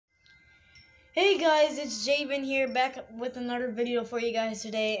Hey guys, it's Javen here, back with another video for you guys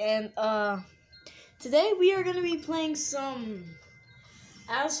today, and today we are gonna be playing some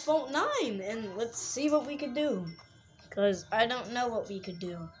Asphalt 9, and let's see what we could do, cause I don't know what we could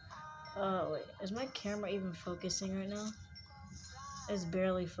do. Wait, is my camera even focusing right now? It's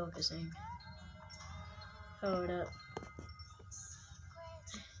barely focusing. Hold up.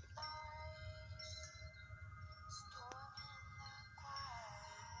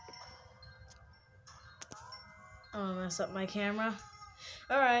 I'm gonna mess up my camera.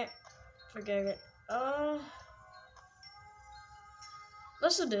 Alright, forget it.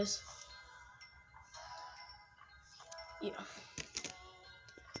 Let's do this. Yeah.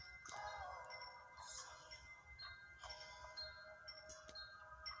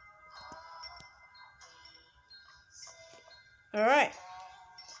 Alright.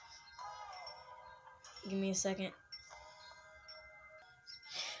 Give me a second.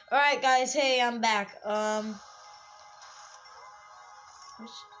 Alright guys, hey, I'm back.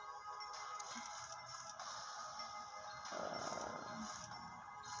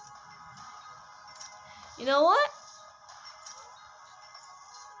 You know what?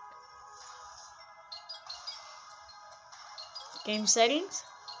 Game settings.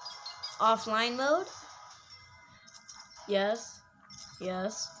 Offline mode. Yes.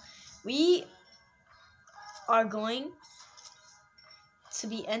 Yes. We are going to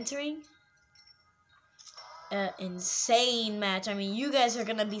be entering an insane match. I mean, you guys are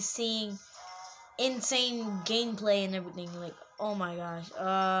going to be seeing insane gameplay and everything. Like, oh my gosh.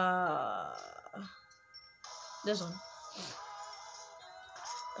 This one.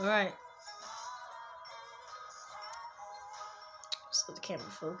 Alright. Just let the camera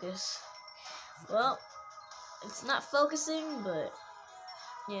focus. Well, it's not focusing, but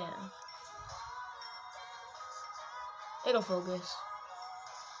yeah. It'll focus.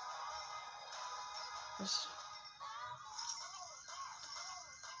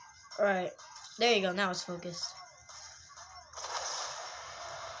 Alright. There you go. Now it's focused.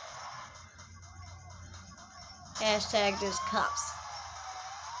 Hashtag there's cops.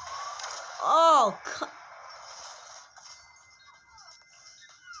 Oh,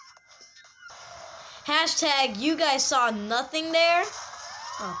 hashtag you guys saw nothing there?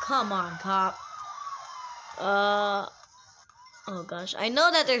 Oh, come on, cop. Oh gosh. I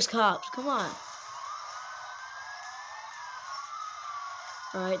know that there's cops. Come on.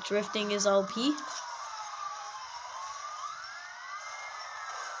 Alright, drifting is OP.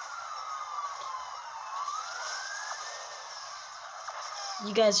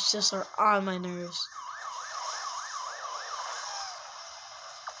 You guys just are on my nerves.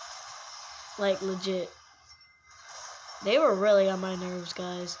 Like, legit. They were really on my nerves,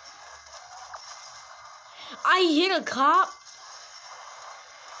 guys. I hit a cop?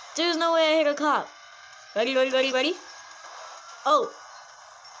 There's no way I hit a cop. Ready, ready, ready, ready? Oh.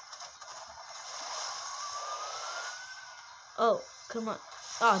 Oh, come on.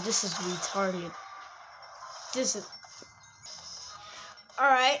 Oh, this is retarded. This is...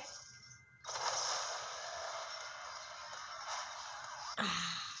 Alright.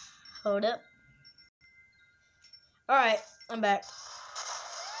 Hold up. Alright, I'm back.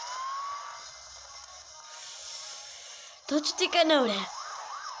 Don't you think I know that?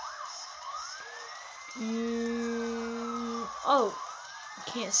 Oh. I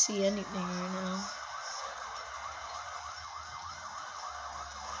can't see anything right now.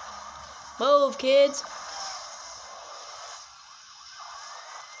 Move, kids.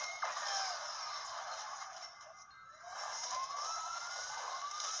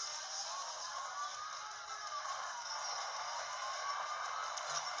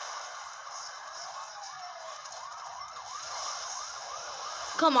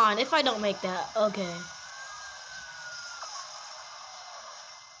 Come on, if I don't make that, okay.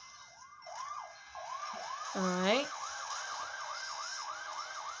 Alright.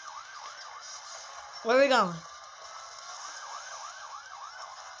 Where are we going?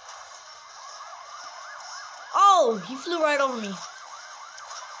 Oh, he flew right over me.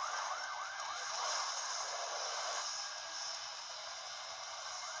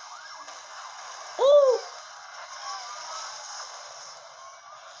 Ooh.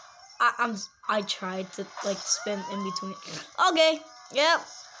 I tried to like spin in between. Okay. Yep.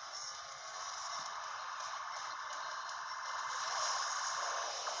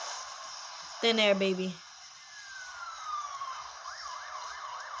 Thin air, baby.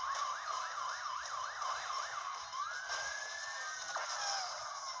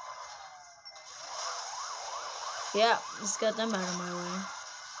 Yeah, let's get them out of my way.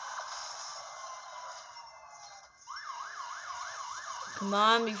 Come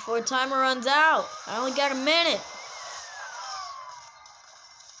on, before timer runs out. I only got a minute.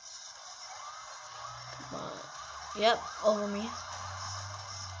 Come on. Yep, over me.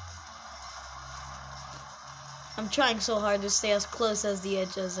 I'm trying so hard to stay as close as the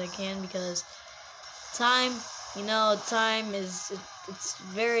edge as I can because time, you know, time is, it's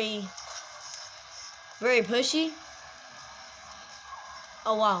very, very pushy.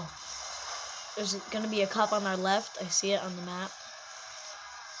 Oh, wow. There's gonna be a cop on our left. I see it on the map.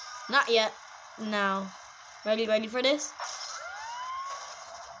 Not yet. Now. Ready for this?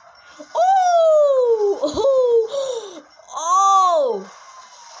 Oh! Oh! Oh!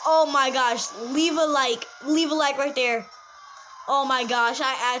 Oh my gosh. Leave a like. Leave a like right there. Oh my gosh.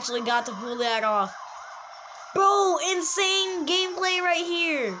 I actually got to pull that off. Bro, insane gameplay right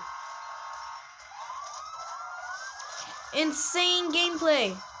here. Insane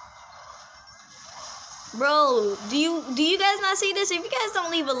gameplay. Bro, do you guys not see this? If you guys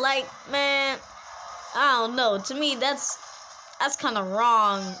don't leave a like, man, I don't know. To me, that's kind of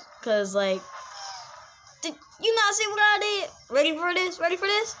wrong. Cause like, did you not see what I did? Ready for this? Ready for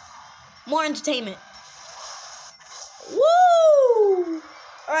this? More entertainment. Woo!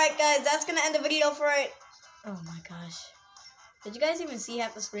 All right, guys, that's gonna end the video for it. Oh my gosh, did you guys even see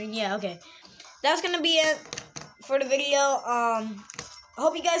half the screen? Yeah, okay. That's gonna be it for the video. I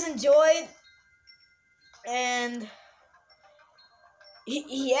hope you guys enjoyed. And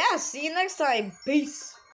yeah, see you next time. Peace.